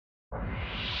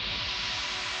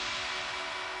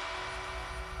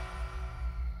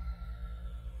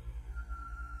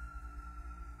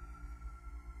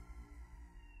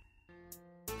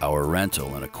Our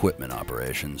rental and equipment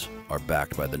operations are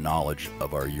backed by the knowledge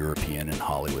of our European and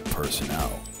Hollywood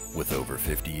personnel with over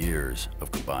 50 years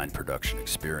of combined production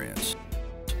experience.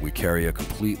 We carry a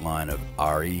complete line of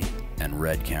Arri and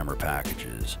red camera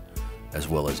packages, as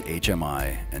well as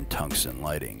HMI and tungsten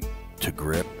lighting to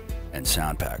grip and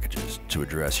sound packages to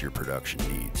address your production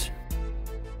needs.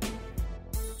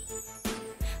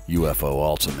 UFO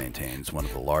also maintains one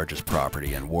of the largest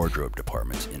property and wardrobe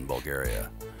departments in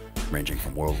Bulgaria, ranging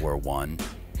from World War I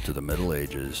to the Middle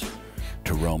Ages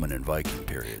to Roman and Viking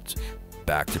periods,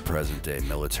 back to present-day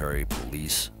military,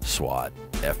 police, SWAT,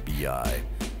 FBI,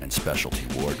 and specialty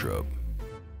wardrobe.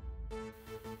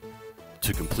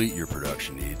 To complete your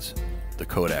production needs, the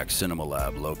Kodak Cinema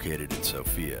Lab located in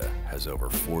Sofia has over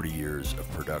 40 years of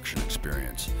production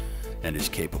experience and is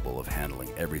capable of handling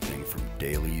everything from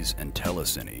dailies and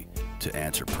telecine to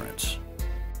answer prints.